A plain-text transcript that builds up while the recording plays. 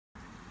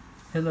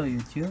Hello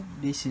YouTube,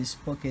 this is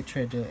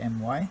PokeTrader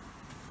MY.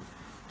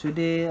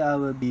 Today I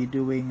will be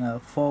doing a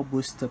 4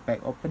 booster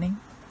pack opening.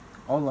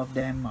 All of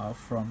them are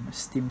from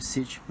Steam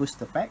Siege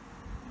booster pack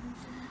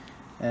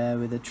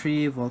with the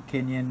 3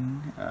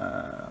 Volcanion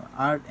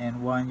art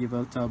and 1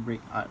 Yveltal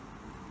Break art.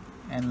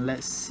 And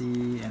let's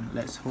see and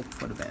let's hope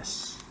for the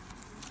best.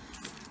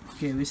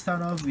 Okay, we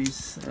start off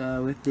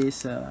with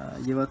this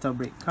Yveltal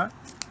Break card.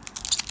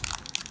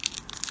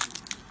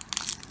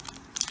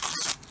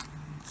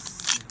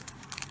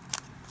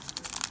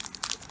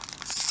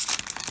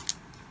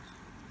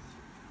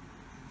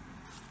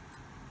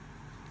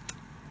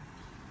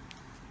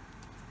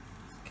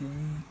 Okay,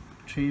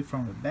 3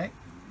 from the back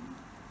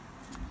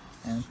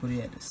and put it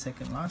at the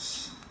second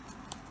last.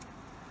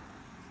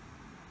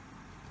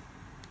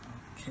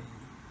 Okay,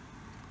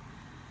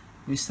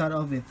 we start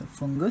off with the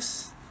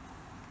Fungus,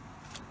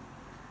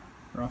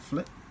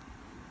 Rufflet,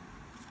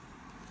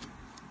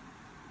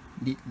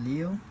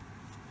 Litleo,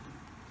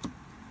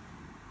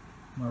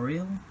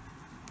 Marill,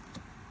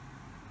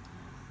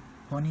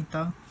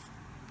 Ponyta,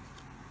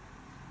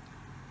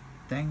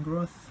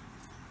 Tangrowth,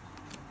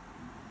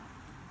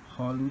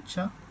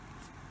 Hawlucha,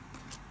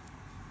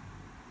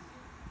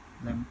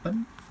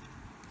 Lampen,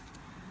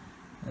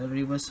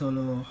 Reverse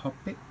Holo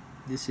Hoppip.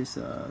 This is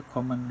a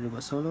common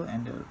Reverse Holo,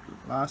 and the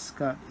last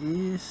card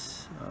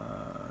is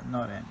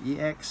not an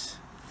EX.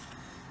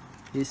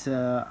 It's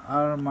a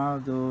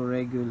Armaldo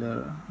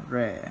regular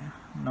rare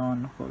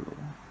non-holo.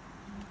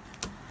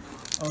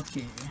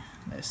 Okay,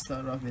 let's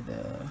start off with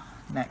the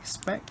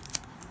next pack.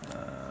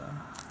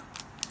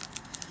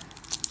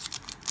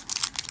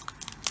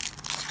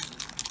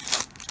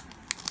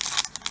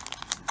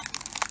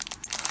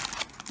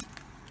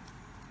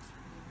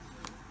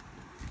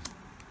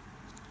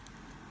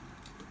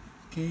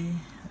 Okay,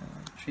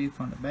 3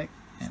 from the back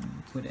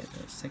and put at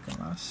the second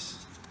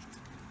last.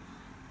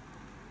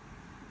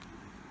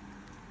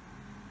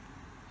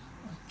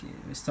 Okay,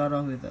 we start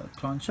off with a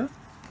Clauncher,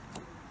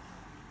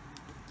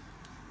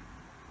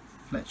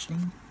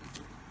 Fletchling,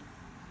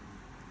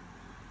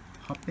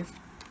 Hoppip,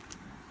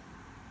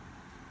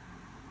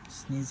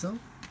 Sneasel,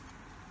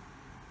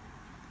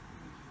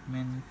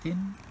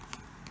 Mantin,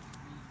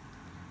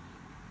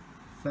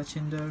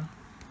 Fletchinder,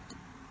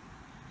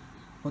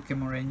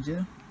 Pokemon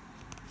Ranger,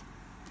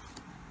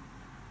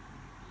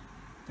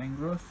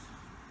 Tangrowth,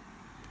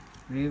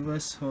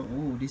 Reverse Holo.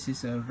 Oh, this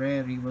is a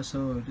rare Reverse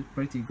Holo,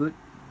 pretty good.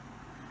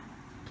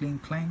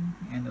 Klinklang,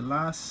 and the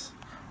last,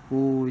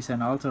 oh, is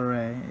an ultra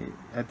rare.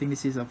 I think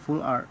this is a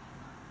full art.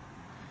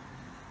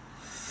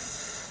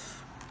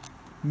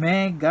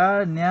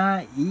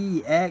 Megarnia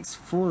EX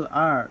full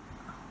art.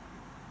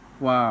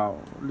 Wow,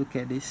 look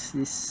at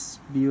this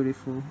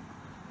beautiful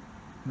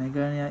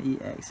Megarnia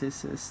EX.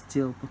 Is a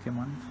steel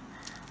Pokemon.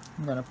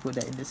 I'm gonna put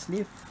that in the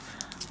sleeve.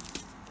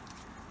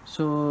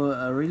 So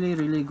a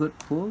really good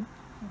pull.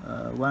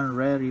 1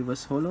 rare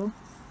Reverse Holo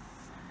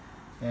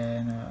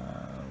and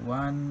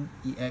 1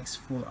 EX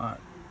full art.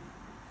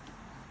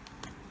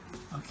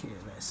 Okay,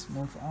 let's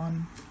move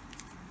on.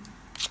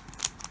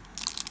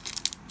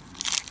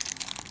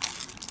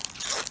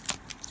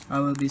 I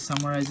will be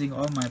summarizing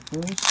all my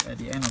pulls at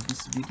the end of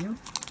this video.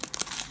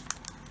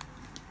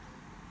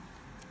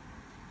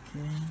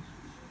 Okay,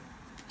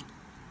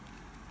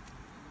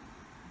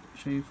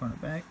 3 from the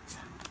back.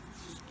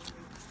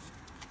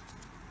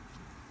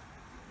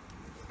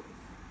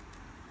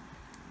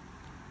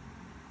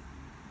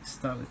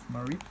 Start with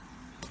Mareep,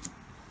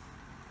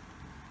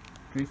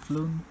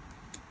 Drifloon,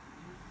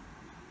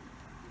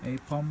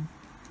 Aipom,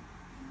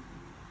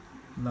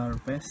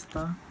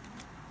 Larvesta,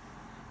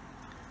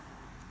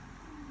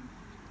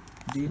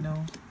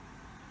 Dino,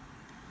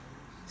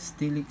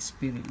 Steelix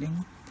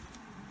Spiritling,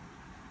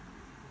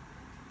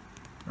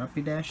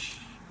 Rapidash,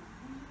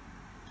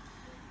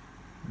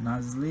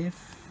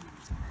 Nuzleaf,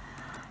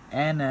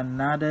 and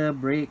another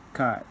break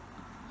card.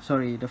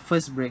 Sorry, the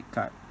first break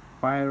card,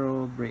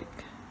 Pyro Break.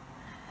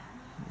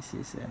 This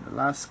is, and the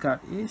last card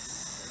is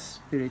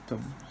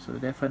Spiritomb. So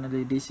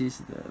definitely this is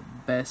the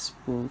best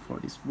pull for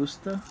this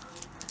booster.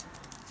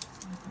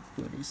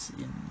 Put this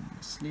in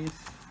the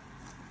sleeve.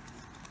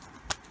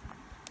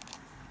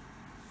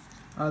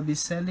 I'll be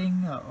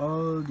selling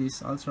all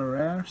these ultra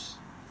rares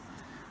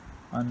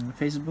on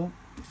Facebook,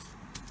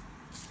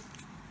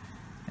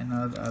 and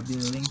I'll be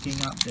linking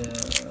up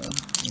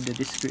in the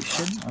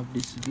description of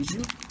this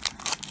video.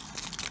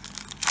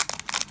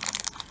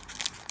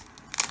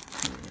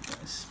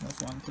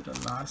 Move on to the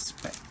last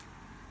pack.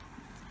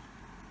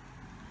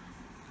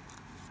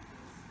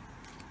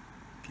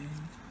 Okay.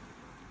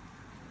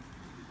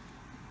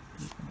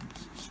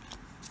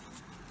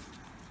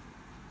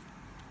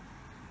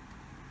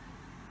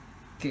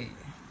 Okay.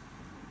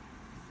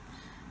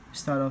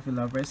 Start off with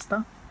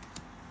Larvesta,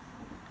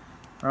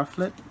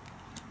 Rufflet,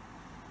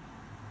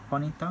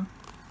 Ponyta,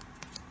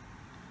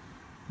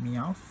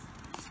 Meowth,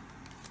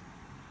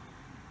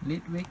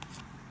 Litwick,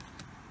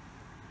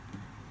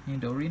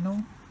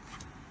 Nidorino,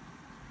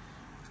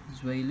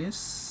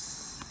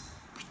 Zweilous,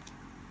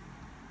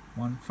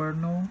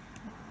 Monferno,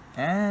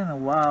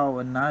 and wow,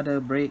 another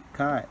break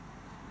card.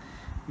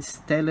 is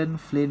Talon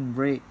Flame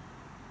Break.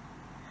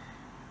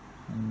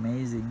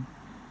 Amazing.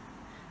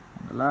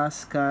 And the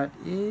last card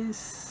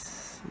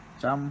is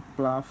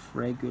Jumpluff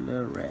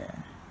Regular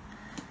Rare.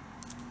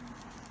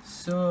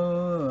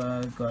 So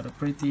got a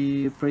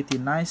pretty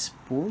nice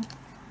pull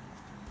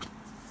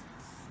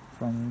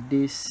from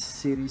this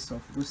series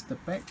of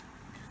booster pack.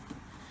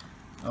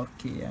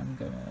 Okay,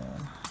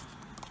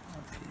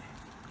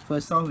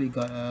 first off, we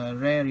got a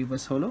rare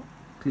reverse holo,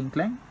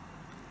 Klinklang,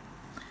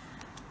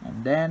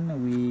 and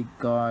then we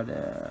got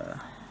a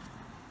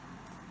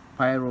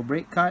Pyro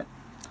break card,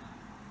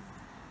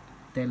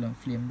 Talon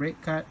Flame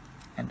break card,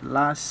 and the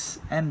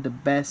last and the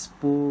best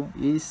pull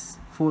is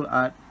full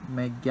art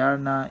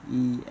Megarna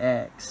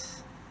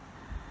EX.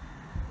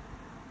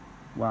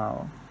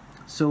 Wow.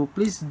 So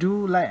please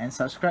do like and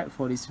subscribe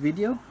for this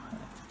video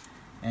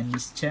and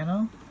this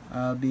channel.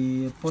 I'll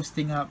be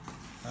posting up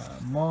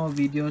more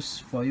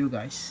videos for you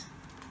guys.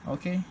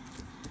 Okay,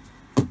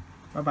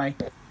 bye bye.